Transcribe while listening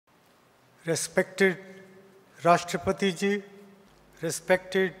Respected Rashtrapati Ji,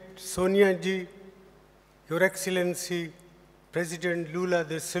 respected Sonia Ji, Your Excellency President Lula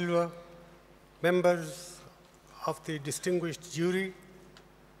de Silva, members of the distinguished jury,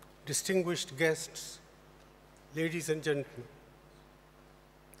 distinguished guests, ladies and gentlemen.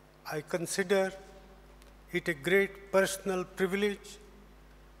 I consider it a great personal privilege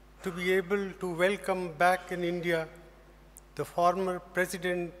to be able to welcome back in India the former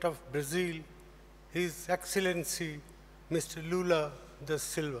President of Brazil, His Excellency Mr. Lula da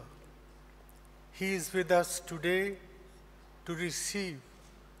Silva. He is with us today to receive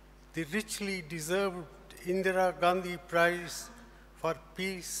the richly deserved Indira Gandhi Prize for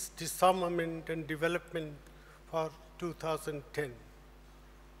Peace, Disarmament and Development for 2010.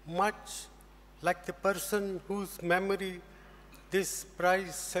 Much like the person whose memory this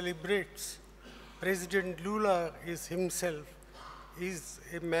prize celebrates, President Lula is himself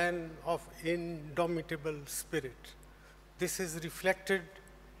a man of indomitable spirit. This is reflected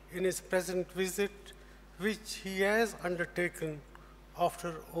in his present visit, which he has undertaken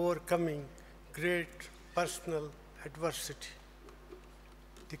after overcoming great personal adversity.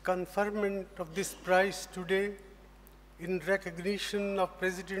 The conferment of this prize today, in recognition of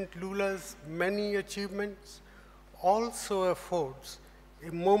President Lula's many achievements, also affords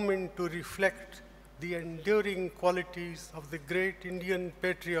a moment to reflect the enduring qualities of the great Indian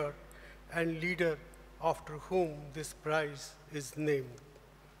patriot and leader after whom this prize is named.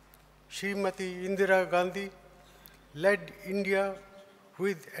 Shrimati Indira Gandhi led India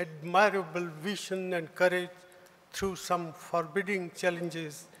with admirable vision and courage through some forbidding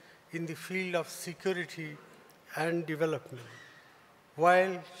challenges in the field of security and development.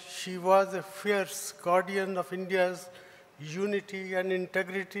 While she was a fierce guardian of India's unity and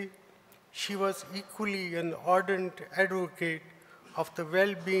integrity, she was equally an ardent advocate of the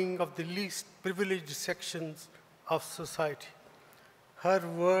well-being of the least privileged sections of society. Her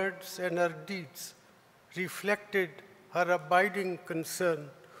words and her deeds reflected her abiding concern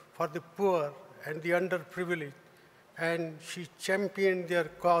for the poor and the underprivileged, and she championed their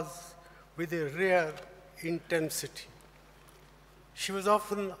cause with a rare intensity. She was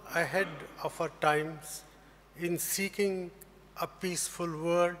often ahead of her times in seeking a peaceful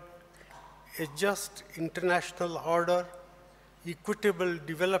world, a just international order, equitable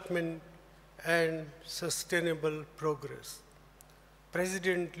development, and sustainable progress.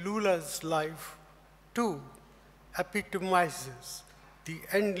 President Lula's life, too, epitomizes the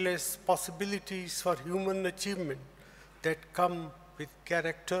endless possibilities for human achievement that come with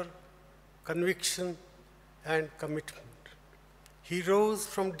character, conviction, and commitment. He rose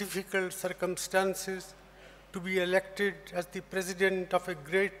from difficult circumstances to be elected as the president of a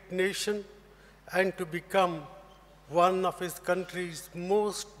great nation and to become one of his country's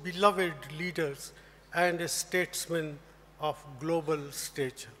most beloved leaders and a statesman of global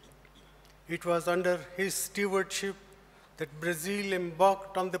stature. It was under his stewardship that Brazil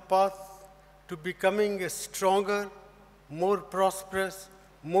embarked on the path to becoming a stronger, more prosperous,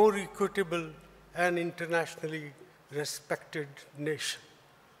 more equitable, and internationally respected nation.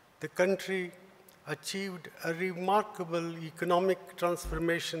 The country achieved a remarkable economic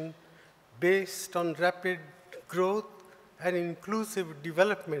transformation based on rapid growth and inclusive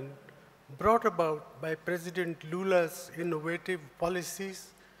development brought about by President Lula's innovative policies,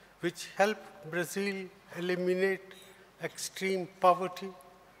 which helped Brazil eliminate extreme poverty,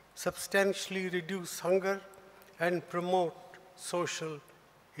 substantially reduce hunger, and promote social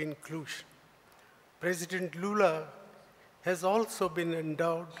inclusion. President Lula has also been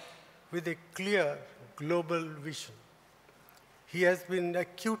endowed with a clear global vision. He has been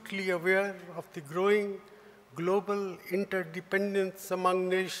acutely aware of the growing global interdependence among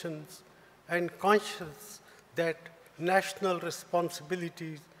nations and conscious that national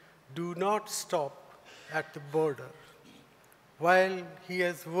responsibilities do not stop at the border. While he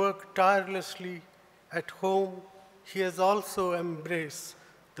has worked tirelessly at home, he has also embraced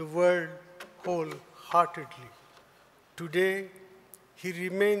the world wholeheartedly. Today, he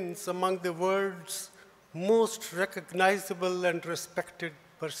remains among the world's most recognizable and respected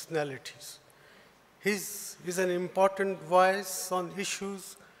personalities. His is an important voice on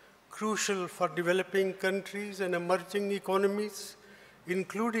issues crucial for developing countries and emerging economies,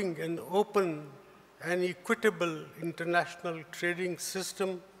 including an open and equitable international trading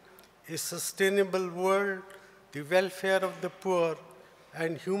system, a sustainable world, the welfare of the poor,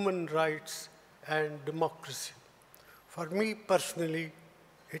 and human rights and democracy. For me personally,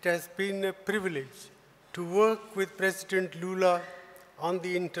 it has been a privilege to work with President Lula on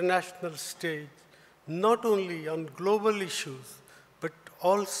the international stage, not only on global issues, but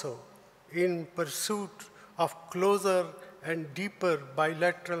also in pursuit of closer and deeper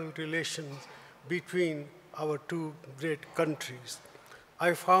bilateral relations between our two great countries.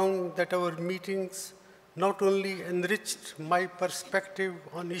 I found that our meetings not only enriched my perspective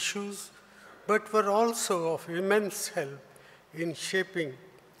on issues, but were also of immense help in shaping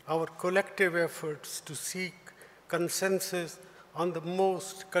our collective efforts to seek consensus on the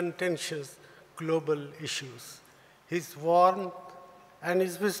most contentious global issues. His warmth and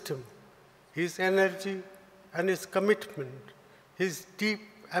his wisdom, his energy and his commitment, his deep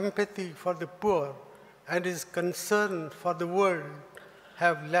empathy for the poor, and his concern for the world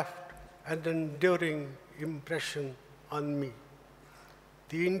have left an enduring impression on me.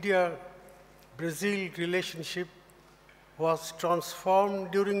 The India-Brazil relationship was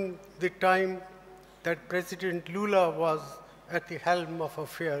transformed during the time that President Lula was at the helm of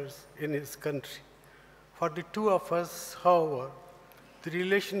affairs in his country. For the two of us, however, the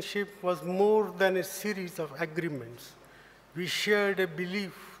relationship was more than a series of agreements. We shared a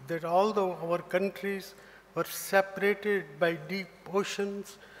belief that although our countries were separated by deep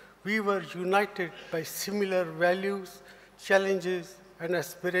oceans, we were united by similar values, challenges, and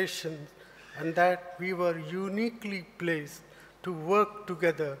aspirations, and that we were uniquely placed to work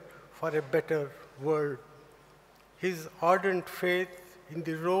together for a better world. His ardent faith in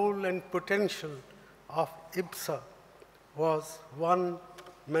the role and potential of IBSA was one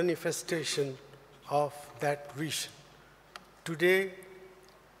manifestation of that vision. Today,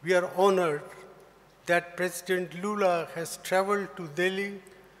 we are honored that President Lula has traveled to Delhi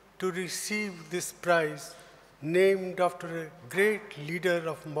to receive this prize named after a great leader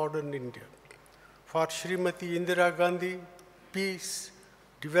of modern India. For Shrimati Indira Gandhi, peace,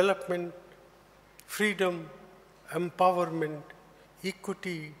 development, freedom, empowerment,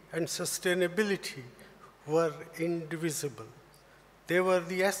 equity, and sustainability were indivisible. They were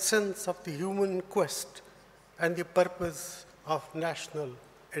the essence of the human quest and the purpose of national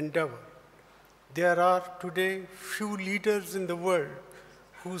endeavor. There are today few leaders in the world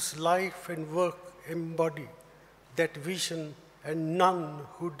whose life and work embody that vision, and none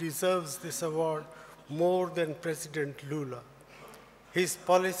who deserves this award more than President Lula. His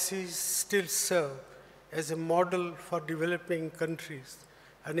policies still serve as a model for developing countries,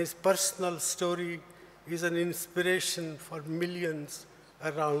 and his personal story is an inspiration for millions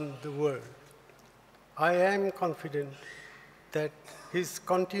around the world. I am confident that his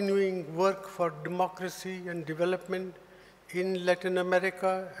continuing work for democracy and development in Latin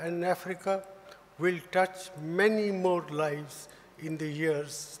America and Africa will touch many more lives in the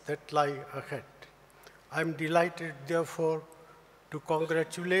years that lie ahead. I'm delighted, therefore, to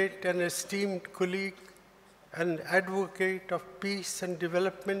congratulate an esteemed colleague, an advocate of peace and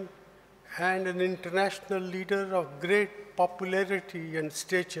development, and an international leader of great popularity and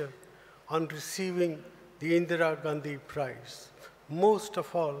stature on receiving the Indira Gandhi Prize. Most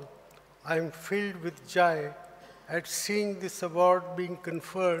of all, I am filled with joy at seeing this award being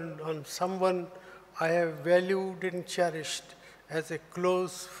conferred on someone I have valued and cherished as a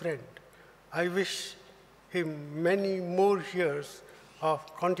close friend. I wish him many more years of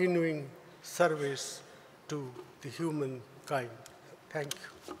continuing service to the humankind. Thank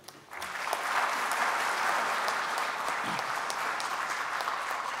you.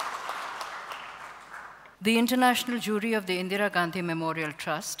 The International Jury of the Indira Gandhi Memorial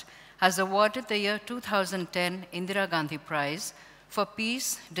Trust has awarded the year 2010 Indira Gandhi Prize for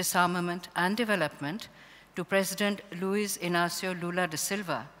Peace, Disarmament, and Development to President Luiz Inacio Lula da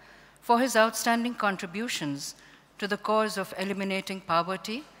Silva for his outstanding contributions to the cause of eliminating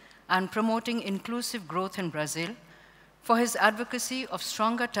poverty and promoting inclusive growth in Brazil, for his advocacy of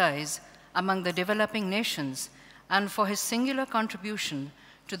stronger ties among the developing nations, and for his singular contribution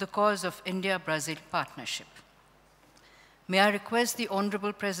to the cause of India-Brazil partnership. May I request the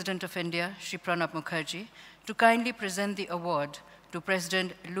Honorable President of India, Shri Pranab Mukherjee, to kindly present the award to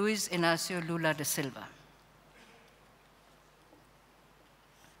President Luiz Inacio Lula da Silva.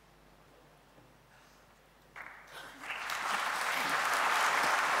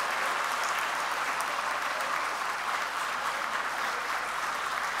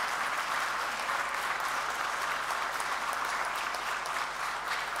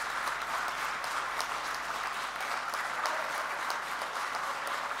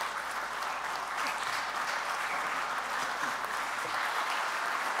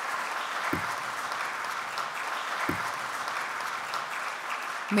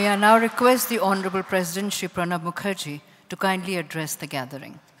 May I now request the Honorable President, Shri Pranab Mukherjee, to kindly address the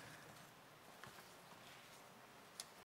gathering.